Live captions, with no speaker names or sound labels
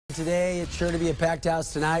Today, it's sure to be a packed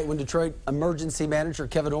house tonight when Detroit Emergency Manager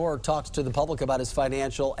Kevyn Orr talks to the public about his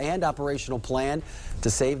financial and operational plan to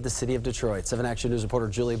save the city of Detroit. 7 Action News reporter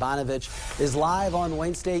Julie Bonovich is live on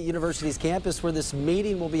Wayne State University's campus where this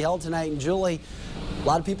meeting will be held tonight. And Julie, a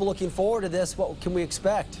lot of people looking forward to this. What can we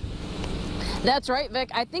expect? That's right,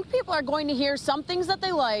 Vic. I think people are going to hear some things that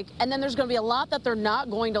they like, and then there's going to be a lot that they're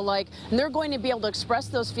not going to like, and they're going to be able to express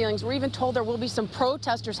those feelings. We're even told there will be some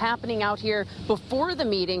protesters happening out here before the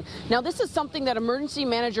meeting. Now, this is something that Emergency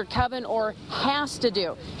Manager Kevyn Orr has to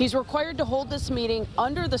do. He's required to hold this meeting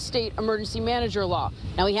under the state emergency manager law.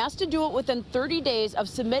 Now, he has to do it within 30 days of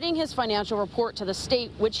submitting his financial report to the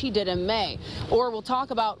state, which he did in May. Orr will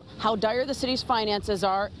talk about how dire the city's finances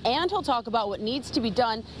are, and he'll talk about what needs to be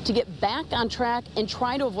done to get back on track and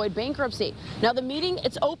try to avoid bankruptcy. Now, the meeting,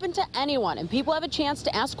 it's open to anyone, and people have a chance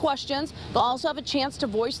to ask questions. They'll also have a chance to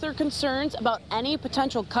voice their concerns about any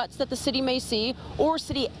potential cuts that the city may see or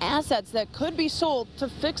city assets that could be sold to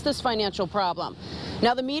fix this financial problem.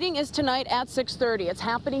 Now, the meeting is tonight at 6:30. It's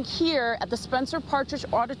happening here at the Spencer Partridge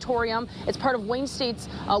Auditorium. It's part of Wayne State's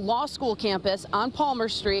law school campus on Palmer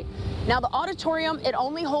Street. Now, the auditorium, it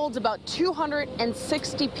only holds about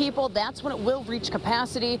 260 people. That's when it will reach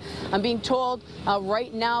capacity. I'm being told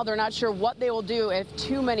right now they're not sure what they will do if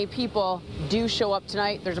too many people do show up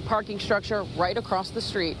tonight. There's a parking structure right across the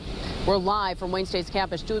street. We're live from Wayne State's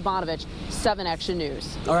campus. Julie Bonovich, 7 Action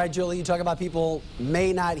News. All right, Julie, you talk about people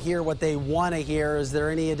may not hear what they want to hear. Is there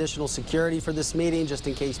any additional security for this meeting just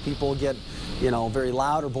in case people get, very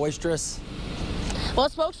loud or boisterous? Well, a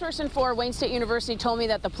spokesperson for Wayne State University told me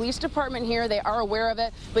that the police department here, they are aware of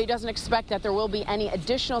it, but he doesn't expect that there will be any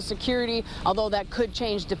additional security, although that could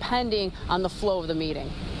change depending on the flow of the meeting.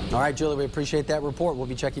 All right, Julie, we appreciate that report. We'll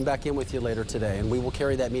be checking back in with you later today, and we will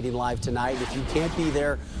carry that meeting live tonight. If you can't be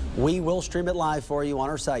there, we will stream it live for you on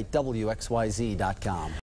our site, WXYZ.com.